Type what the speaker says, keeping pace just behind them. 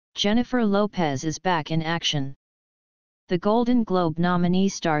Jennifer Lopez is back in action. The Golden Globe nominee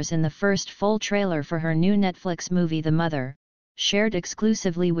stars in the first full trailer for her new Netflix movie The Mother, shared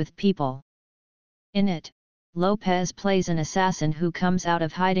exclusively with People. In it, Lopez plays an assassin who comes out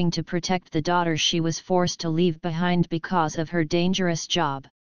of hiding to protect the daughter she was forced to leave behind because of her dangerous job.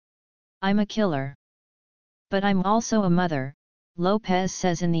 "I'm a killer. But I'm also a mother," Lopez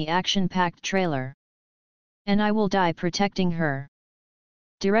says in the action-packed trailer. "And I will die protecting her."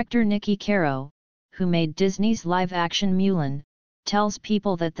 Director Niki Caro, who made Disney's live-action Mulan, tells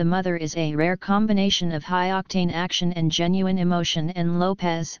People that The Mother is a rare combination of high-octane action and genuine emotion, and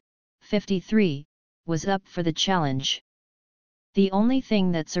Lopez, 53, was up for the challenge. "The only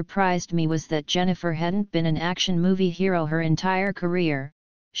thing that surprised me was that Jennifer hadn't been an action movie hero her entire career,"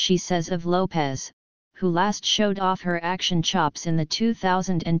 she says of Lopez, who last showed off her action chops in the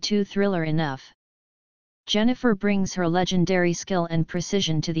 2002 thriller Enough. Jennifer brings her legendary skill and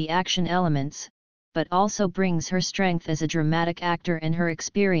precision to the action elements, but also brings her strength as a dramatic actor and her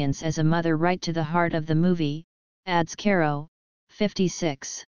experience as a mother right to the heart of the movie, adds Caro,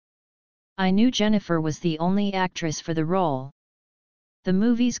 56. "I knew Jennifer was the only actress for the role." The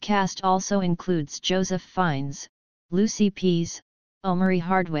movie's cast also includes Joseph Fiennes, Lucy Pease, Omari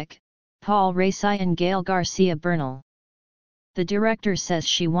Hardwick, Paul Raci and Gael Garcia Bernal. The director says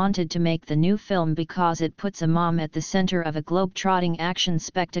she wanted to make the new film because it puts a mom at the center of a globe-trotting action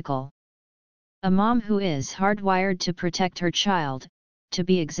spectacle. A mom who is hardwired to protect her child, to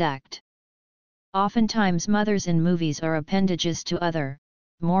be exact. Oftentimes mothers in movies are appendages to other,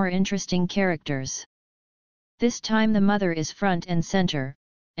 more interesting characters. This time the mother is front and center,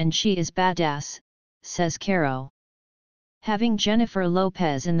 and she is badass, says Caro. Having Jennifer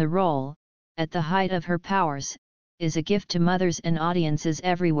Lopez in the role, at the height of her powers, is a gift to mothers and audiences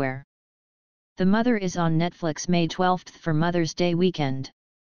everywhere. The Mother is on Netflix May 12 for Mother's Day weekend.